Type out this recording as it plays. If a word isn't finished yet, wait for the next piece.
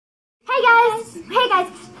Hey guys,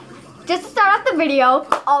 just to start off the video,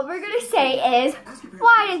 all we're gonna say is,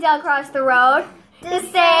 why did Dale cross the road? To say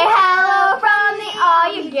hello from the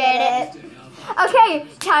all, you get it. Okay,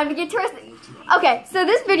 time to get to us. Okay, so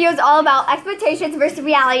this video is all about expectations versus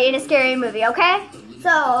reality in a scary movie, okay?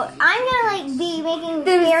 So, I'm gonna be making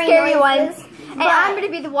The scary noises, ones, and I'm gonna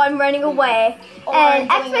be the one running away.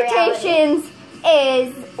 And expectations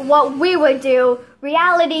is what we would do.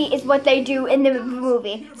 Reality is what they do in the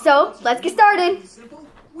movie. So, let's get started.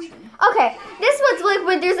 Okay, this one's like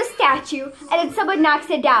when there's a statue and then someone knocks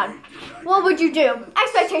it down. What would you do?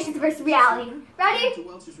 Expectations versus reality. Ready?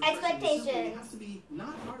 Expectations.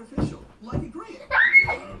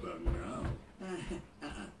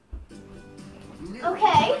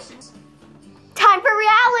 Okay. Time for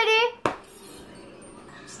reality.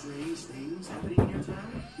 Strange things happening in your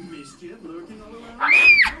town. Mischief lurking all around.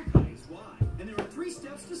 Nobody knows why. And there are 3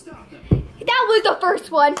 steps to stop them. That was the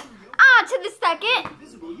first one. On to the second.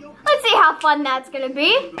 Let's see how fun that's gonna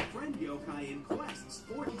be.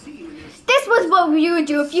 This was what you would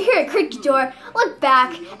do if you hear a creaky door, look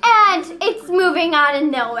back, and it's moving out of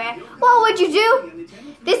nowhere. What would you do?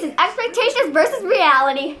 This is expectations versus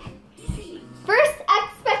reality. First,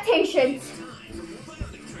 expectations.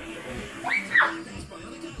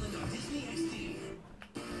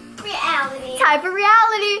 Reality. Time for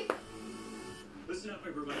reality. Listen up,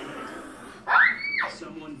 everybody.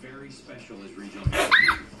 Someone very special is rejoining.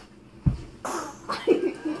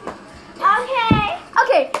 Okay.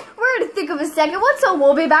 Okay, we're gonna think of a second one, so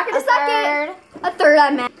we'll be back in a second. A third, I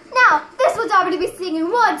meant. Now, this one's I'm gonna be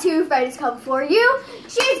singing 1, 2, Freddy's come for you.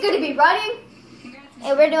 She's gonna be running.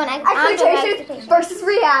 And we're doing Expectations versus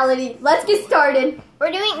reality. Let's get started. We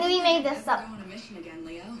made this up. On a mission again,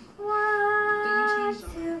 Leo. 1,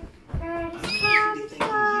 2, Freddy's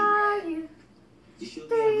come for you.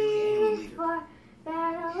 3, 4,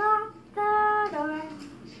 better lock the door.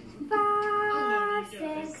 5,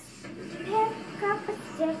 6, pick up a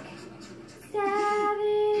stick. 7,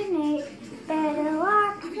 8, better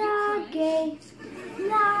lock the gate.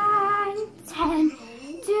 9, 10,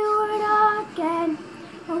 do it again.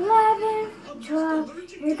 11, 12,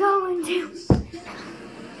 you're going to.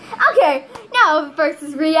 Okay, now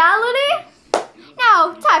versus reality.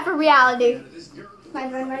 Now, time for reality. My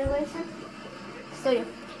run right away, sir. So you.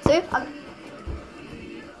 Okay.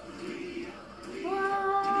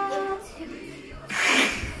 1, 2.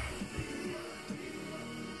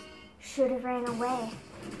 Should have ran away.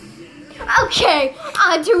 Okay,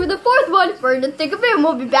 on to the fourth one. We're gonna think of it and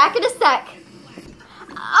we'll be back in a sec.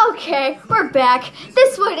 Okay, we're back.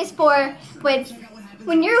 This one is for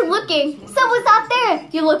when you're looking, someone's not there.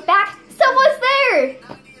 You look back, someone's there.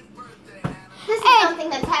 This is something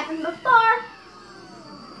that's happened before.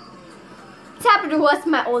 It's happened to us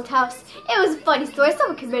in my old house. It was a funny story.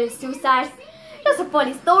 Someone committed suicide. Just a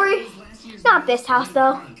funny story. Not this house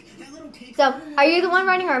though. So, are you the one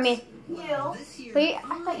running or me? You. Wait,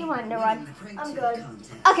 I thought you wanted to run. I'm good.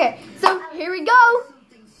 Okay, so here we go.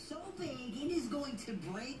 Something so big it is going to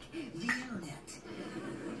break the internet.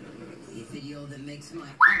 A video that makes my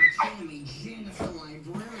arch-enemy Jennifer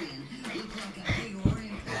Librarian look like a big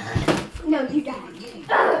rampage. No, you died.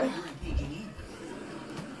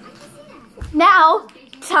 Now,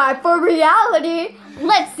 time for reality.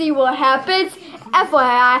 Let's see what happens.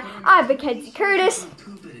 FYI, I'm Mackenzie Curtis.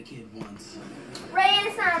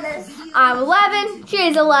 Ray Sanders. I'm 11.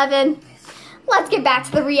 She's 11. Let's get back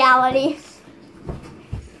to the reality.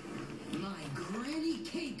 My granny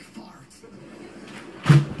cake fart.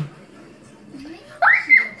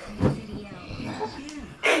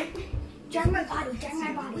 Join my body.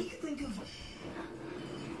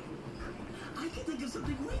 I can think of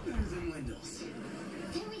something way better than Windows.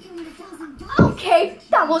 Okay,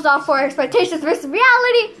 that was all for expectations versus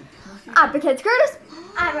reality. I'm Mackenzie Curtis.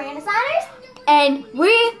 I'm Ray Sanders. And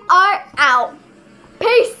we are out.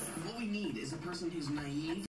 Peace. What we need is a person who's naive.